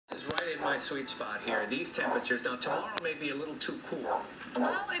in my sweet spot here. These temperatures. Now, tomorrow may be a little too cool.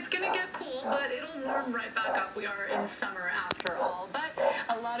 Well, it's going to get cool, but it'll warm right back up. We are in summer after all. But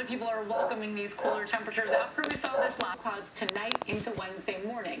a lot of people are welcoming these cooler temperatures after we saw this last clouds tonight into Wednesday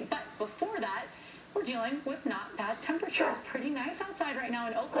morning. But before that, we're dealing with not bad temperatures. Pretty nice outside right now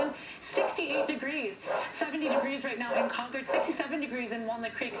in Oakland, 68 degrees, 70 degrees right now in Concord, 67 degrees in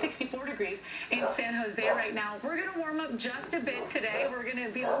Walnut Creek, 64 degrees in San Jose right now. We're going to warm up just a bit today. We're going to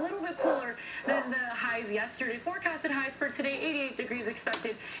be a little bit cooler than the highs yesterday. Forecasted highs for today, 88 degrees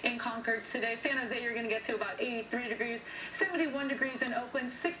expected in Concord today. San Jose, you're going to get to about 83 degrees, 71 degrees in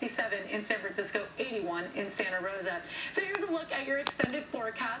Oakland, 67 in San Francisco, 81 in Santa Rosa. So here's a look at your extended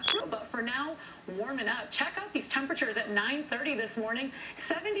forecast. But for now, warming up. Check out these temperatures at 9:30 this morning.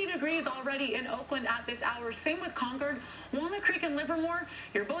 70 degrees already in Oakland at this hour. Same with Concord. Walnut Creek and Livermore,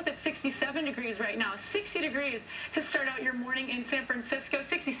 you're both at 67 degrees right now. 60 degrees to start out your morning in San Francisco.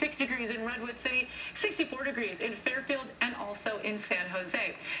 66 degrees in Redwood City. 64 degrees in Fairfield and also in San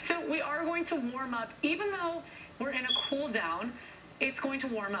Jose. So we are going to warm up. Even though we're in a cool down, it's going to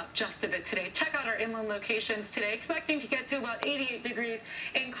warm up just a bit today. Check out our inland locations today. Expecting to get to about 88 degrees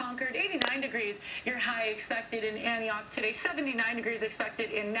in Concord, 89 degrees your high expected in Antioch today, 79 degrees expected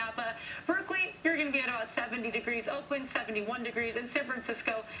in Napa. Berkeley, you're going to be at about 70 degrees. Oakland, 71 degrees. In San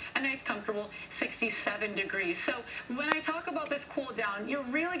Francisco, a nice comfortable 67 degrees. So when I talk about this cool down, you're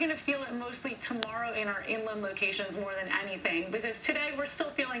really going to feel it mostly tomorrow in our inland locations more than anything, because today we're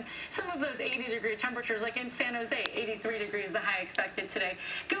still feeling some of those 80-degree temperatures, like in San Jose, 83 degrees the high expected today.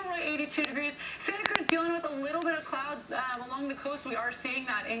 Gilroy, 82 degrees. Santa Cruz dealing with a little bit of clouds along the coast. We are seeing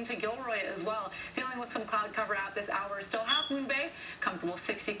that into Gilroy as well. Dealing with some cloud cover at this hour. Still Half Moon Bay, comfortable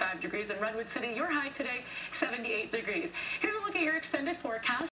 65 degrees. In Redwood City, your high today, 78 degrees. Here's a look at your extended forecast.